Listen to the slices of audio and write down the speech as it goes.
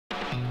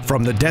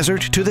From the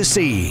desert to the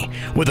sea,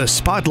 with a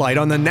spotlight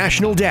on the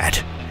national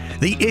debt,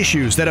 the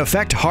issues that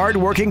affect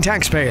hard-working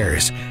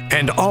taxpayers,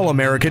 and all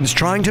Americans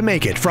trying to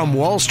make it from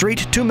Wall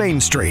Street to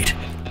Main Street.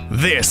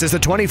 This is the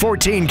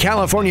 2014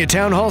 California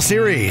Town Hall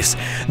Series,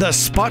 the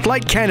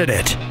Spotlight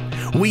Candidate.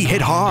 We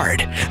hit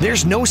hard,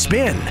 there's no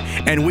spin,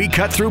 and we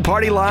cut through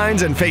party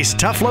lines and face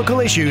tough local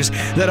issues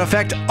that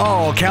affect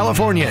all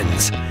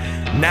Californians.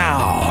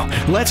 Now,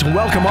 let's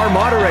welcome our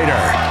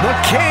moderator, the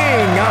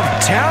king of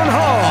Town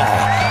Hall,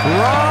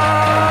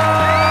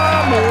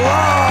 Rob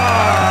Locke.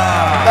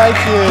 Thank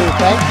you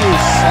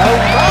so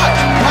much.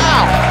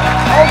 Wow.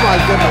 Oh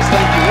my goodness,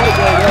 thank you. What a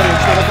great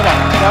audience. Now, come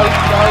on. Don't,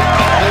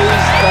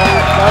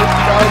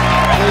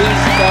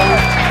 please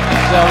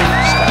don't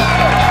stop.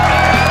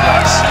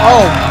 Yes.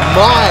 Oh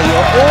my,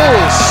 you're all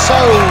so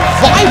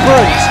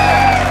vibrant.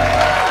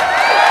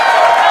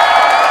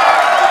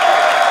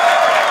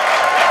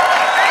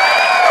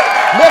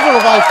 Never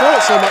have I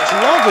felt so much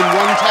love in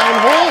one town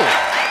hall.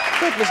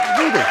 Goodness,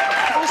 Rudy,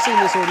 have I seen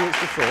this audience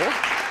before?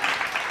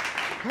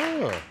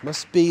 Oh,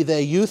 must be their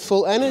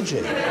youthful energy.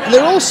 And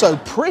they're also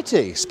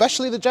pretty,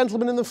 especially the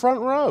gentleman in the front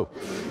row.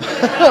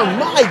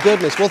 My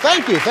goodness. Well,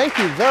 thank you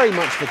very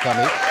much for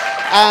coming.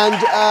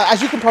 And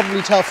as you can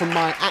probably tell from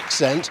my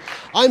accent,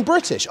 I'm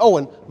British. Oh,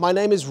 and my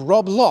name is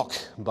Rob Locke,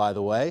 by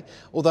the way.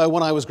 Although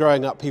when I was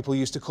growing up, people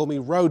used to call me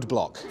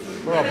Roadblock,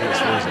 for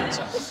obvious reasons.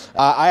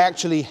 I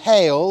actually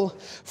hail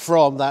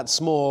from that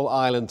small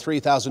island,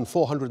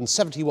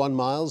 3,471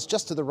 miles,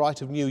 just to the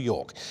right of New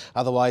York,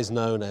 otherwise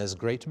known as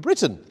Great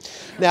Britain.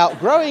 Now,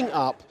 growing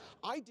up,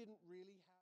 I didn't